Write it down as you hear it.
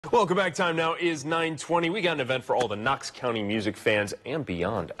Welcome back. Time now is 9:20. We got an event for all the Knox County music fans and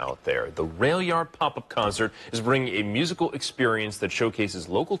beyond out there. The Railyard pop-up concert is bringing a musical experience that showcases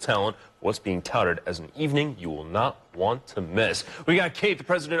local talent, what's being touted as an evening you will not want to miss. We got Kate, the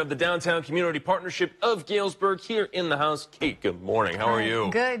president of the Downtown Community Partnership of Galesburg, here in the house. Kate, good morning. How are you?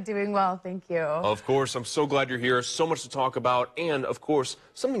 Good, doing well, thank you. Of course, I'm so glad you're here. So much to talk about, and of course,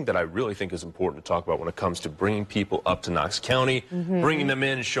 something that I really think is important to talk about when it comes to bringing people up to Knox County, bringing them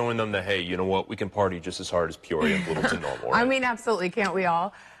in and showing them that, hey, you know what, we can party just as hard as Peoria and Littleton normal. Right? I mean, absolutely, can't we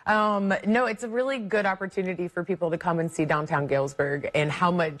all? No, it's a really good opportunity for people to come and see downtown Galesburg and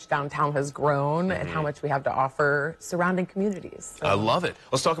how much downtown has grown and how much we have to offer surrounding communities. So. I love it.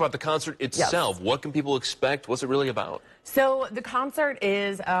 Let's talk about the concert itself. Yes. What can people expect? What's it really about? So the concert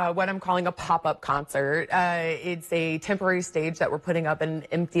is what I'm calling a pop-up concert. It's a temporary stage that we're putting up in an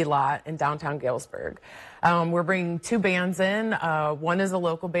empty lot in downtown Galesburg. We're bringing two bands in. One is a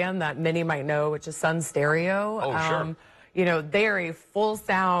local band that many might know, which is Sun Stereo. Oh, sure. You know, they're a full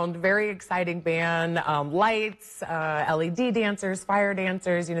sound, very exciting band, lights, LED dancers, fire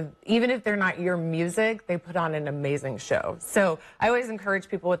dancers, you know, even if they're not your music, they put on an amazing show. So I always encourage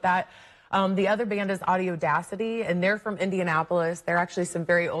people with that. The other band is Audacity, and they're from Indianapolis. They're actually some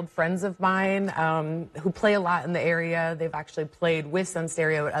very old friends of mine who play a lot in the area. They've actually played with Sun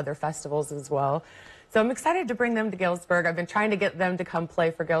Stereo at other festivals as well. So I'm excited to bring them to Galesburg. I've been trying to get them to come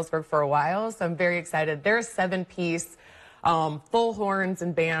play for Galesburg for a while, so I'm very excited. They're a 7-piece full horns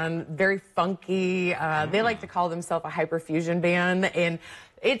and band, very funky. They like to call themselves a hyperfusion band, and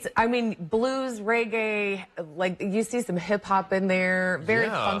it's, I mean, blues, reggae, like you see some hip hop in there, very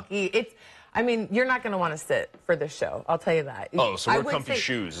funky. It's, I mean, you're not going to want to sit for this show. I'll tell you that. Oh, so wear comfy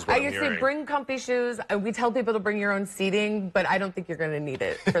shoes is what I'm hearing. I say bring comfy shoes. We tell people to bring your own seating, but I don't think you're going to need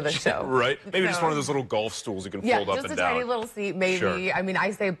it for the show. Right? Maybe just one of those little golf stools you can fold up and down. Yeah, just a tiny little seat, maybe. Sure. I mean,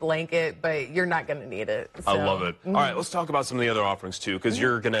 I say blanket, but you're not going to need it. So. I love it. All right, let's talk about some of the other offerings, too, because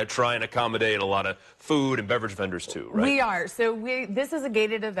you're going to try and accommodate a lot of food and beverage vendors, too, right? We are. So this is a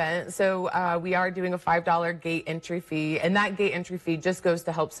gated event, so we are doing a $5 gate entry fee, and that gate entry fee just goes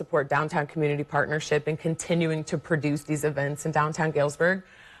to help support Downtown Community Partnership and continuing to produce these events in downtown Galesburg.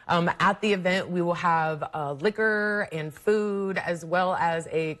 At the event, we will have liquor and food, as well as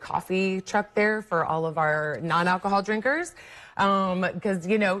a coffee truck there for all of our non-alcohol drinkers. Because,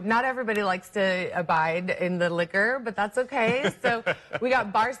 you know, not everybody likes to abide in the liquor, but that's okay. So we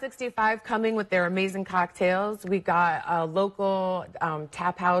got Bar 65 coming with their amazing cocktails. We got a local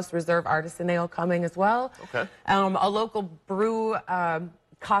tap house, Reserve Artisan Ale, coming as well. Okay. A local brew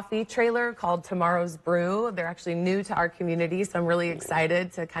coffee trailer called Tomorrow's Brew. They're actually new to our community, so I'm really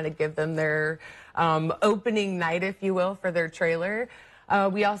excited to kind of give them their opening night, if you will, for their trailer.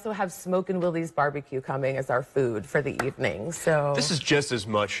 We also have Smoke and Willie's Barbecue coming as our food for the evening. So this is just as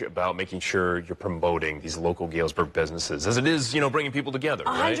much about making sure you're promoting these local Galesburg businesses as it is, you know, bringing people together,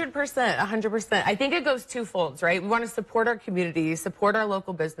 right? 100%, 100%. I think it goes twofolds, right? We want to support our community, support our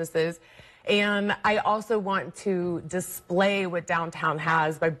local businesses, and I also want to display what downtown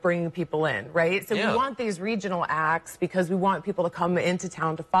has by bringing people in, right? So we want these regional acts because we want people to come into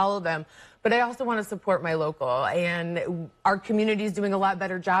town to follow them. But I also want to support my local, and our community is doing a lot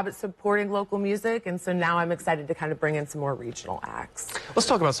better job at supporting local music, and so now I'm excited to kind of bring in some more regional acts. Let's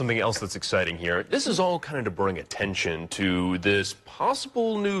talk about something else that's exciting here. This is all kind of to bring attention to this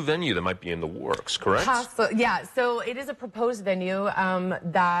possible new venue that might be in the works, correct? Yeah, so it is a proposed venue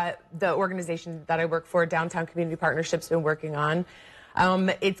that the organization that I work for, Downtown Community Partnership's been working on.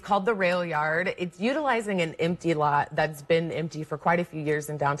 It's called the Railyard. It's utilizing an empty lot that's been empty for quite a few years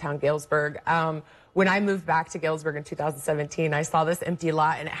in downtown Galesburg. When I moved back to Galesburg in 2017, I saw this empty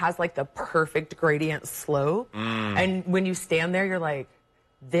lot, and it has like the perfect gradient slope. And when you stand there, you're like,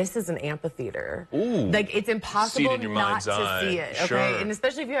 this is an amphitheater. Ooh. Like, it's impossible not to see it, okay? Sure. And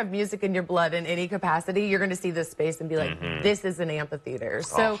especially if you have music in your blood in any capacity, you're going to see this space and be like, this is an amphitheater.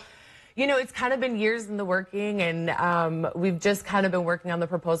 So. You know, it's kind of been years in the working, and we've just kind of been working on the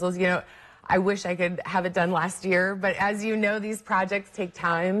proposals. You know, I wish I could have it done last year, but as you know, these projects take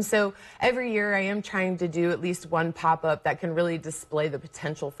time. So every year I am trying to do at least one pop-up that can really display the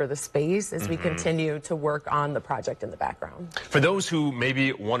potential for the space as we continue to work on the project in the background. For those who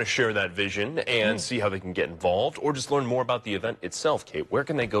maybe want to share that vision and see how they can get involved or just learn more about the event itself, Kate, where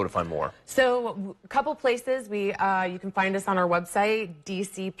can they go to find more? So a couple places. You can find us on our website,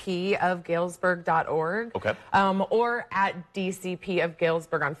 dcpofgalesburg.org, or at DCP of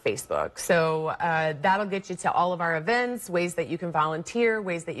Galesburg on Facebook. So that'll get you to all of our events, ways that you can volunteer,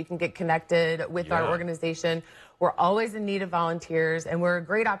 ways that you can get connected with our organization. We're always in need of volunteers, and we're a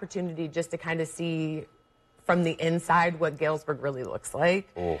great opportunity just to kind of see from the inside what Galesburg really looks like,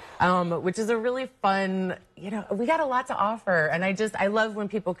 which is a really fun, we got a lot to offer. And I love when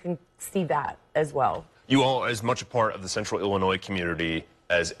people can see that as well. You all are as much a part of the Central Illinois community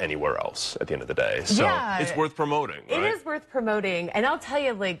as anywhere else at the end of the day. So yeah, it's worth promoting, right? It is worth promoting. And I'll tell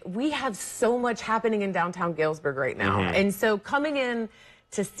you, like, we have so much happening in downtown Galesburg right now. And so coming in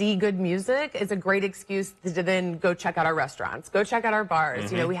to see good music is a great excuse to then go check out our restaurants, go check out our bars.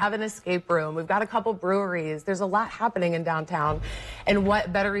 We have an escape room. We've got a couple breweries. There's a lot happening in downtown. And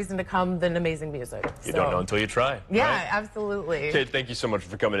what better reason to come than amazing music? You don't know until you try. Yeah, right? Absolutely. Kate, thank you so much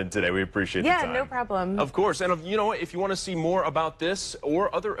for coming in today. We appreciate the time. Yeah, no problem. Of course. And you know what? If you want to see more about this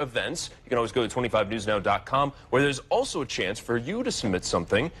or other events, you can always go to 25newsnow.com, where there's also a chance for you to submit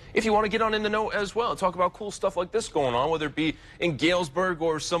something if you want to get on in the know as well. Talk about cool stuff like this going on, whether it be in Galesburg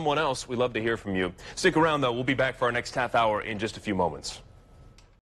or someone else. We'd love to hear from you. Stick around, though. We'll be back for our next half hour in just a few moments.